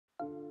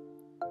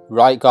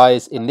Right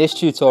guys, in this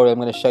tutorial I'm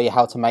going to show you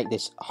how to make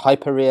this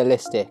hyper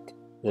realistic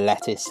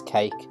lettuce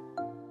cake.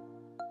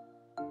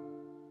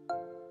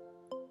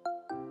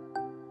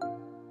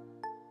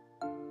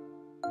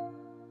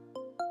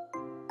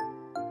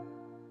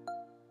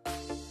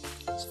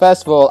 So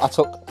first of all, I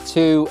took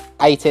two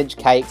 8-inch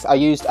cakes. I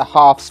used a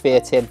half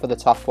sphere tin for the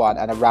top one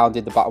and I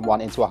rounded the bottom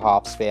one into a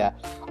half sphere.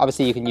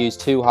 Obviously you can use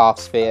two half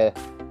sphere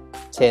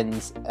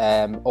tins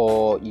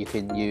or you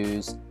can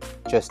use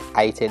just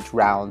 8-inch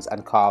rounds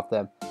and carve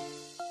them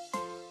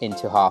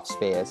into half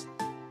spheres,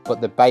 but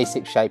the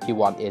basic shape you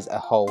want is a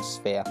whole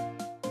sphere.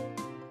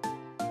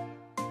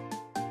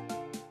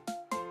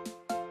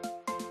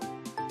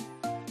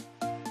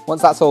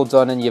 Once that's all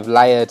done and you've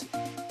layered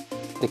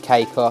the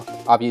cake up,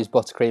 I've used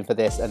buttercream for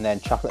this and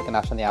then chocolate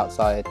ganache on the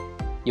outside,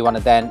 you want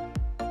to then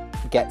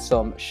get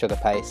some sugar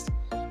paste.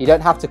 You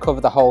don't have to cover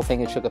the whole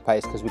thing in sugar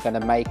paste because we're going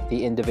to make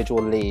the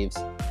individual leaves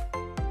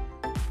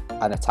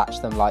and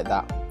attach them like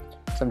that.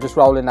 So I'm just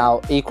rolling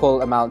out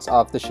equal amounts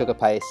of the sugar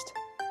paste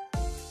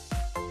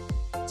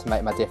to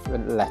make my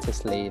different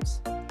lettuce leaves.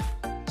 So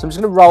I'm just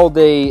going to roll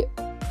the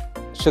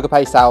sugar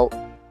paste out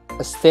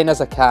as thin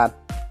as I can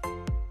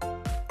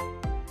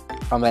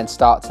and then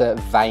start to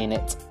vein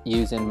it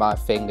using my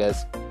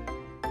fingers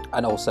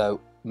and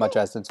also my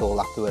Dresden tool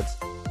afterwards.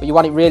 But you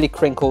want it really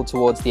crinkled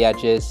towards the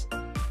edges,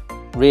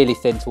 really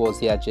thin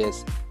towards the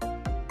edges,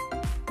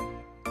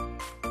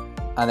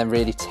 and then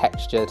really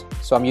textured.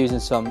 So I'm using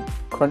some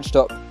crunched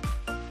up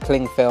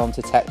cling film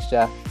to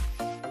texture.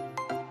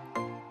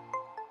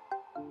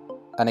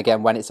 And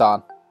again, when it's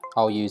on,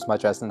 I'll use my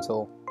Dresden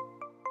tool.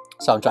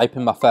 So I'm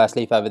draping my first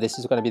leaf over. This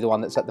is going to be the one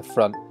that's at the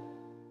front.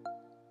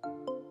 So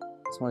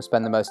I want to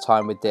spend the most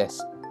time with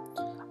this.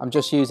 I'm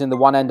just using the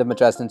one end of my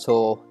Dresden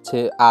tool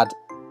to add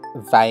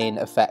vein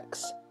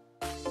effects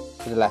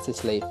to the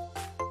lettuce leaf.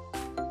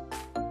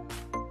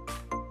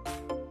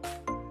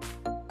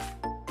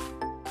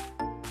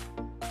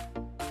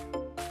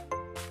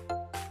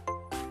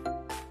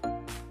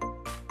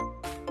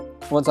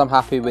 Once I'm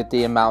happy with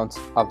the amount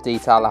of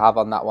detail I have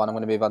on that one, I'm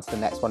going to move on to the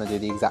next one and do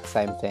the exact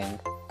same thing.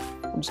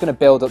 I'm just going to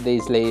build up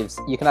these leaves.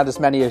 You can add as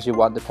many as you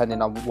want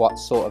depending on what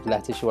sort of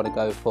lettuce you want to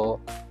go for.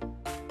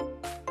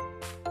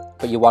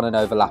 But you want an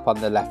overlap on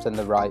the left and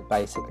the right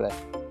basically.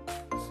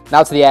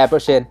 Now to the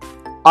airbrushing.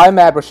 I'm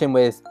airbrushing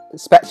with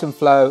Spectrum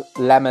Flow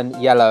Lemon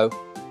Yellow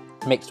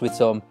mixed with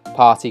some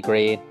Party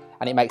Green,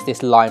 and it makes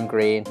this lime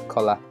green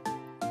colour.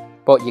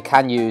 But you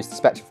can use the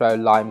Spectrum Flow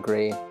Lime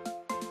Green.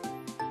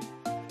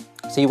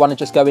 So you want to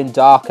just go in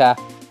darker,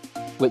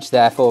 which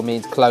therefore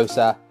means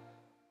closer,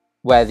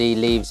 where the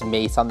leaves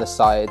meet on the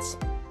sides.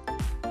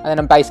 And then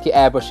I'm basically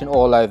airbrushing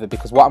all over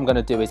because what I'm going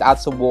to do is add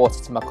some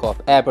water to my cup,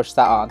 airbrush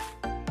that on,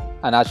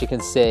 and as you can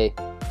see,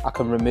 I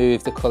can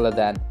remove the colour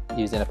then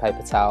using a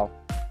paper towel.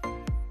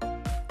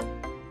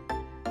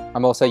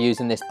 I'm also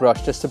using this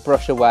brush just to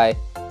brush away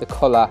the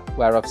colour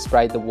where I've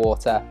sprayed the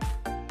water.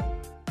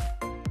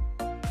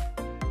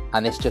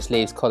 And this just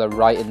leaves colour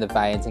right in the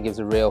veins and gives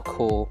a real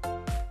cool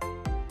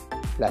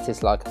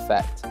lettuce-like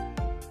effect.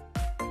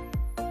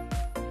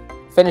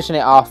 Finishing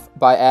it off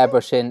by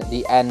airbrushing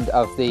the end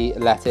of the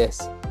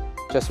lettuce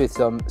just with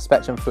some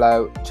Spectrum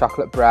Flow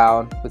chocolate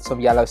brown with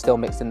some yellow still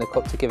mixed in the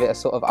cup to give it a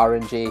sort of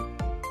orangey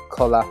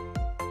colour.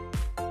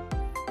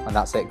 And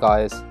that's it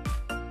guys.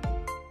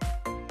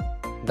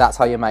 That's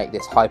how you make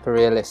this hyper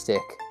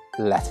realistic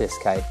lettuce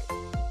cake.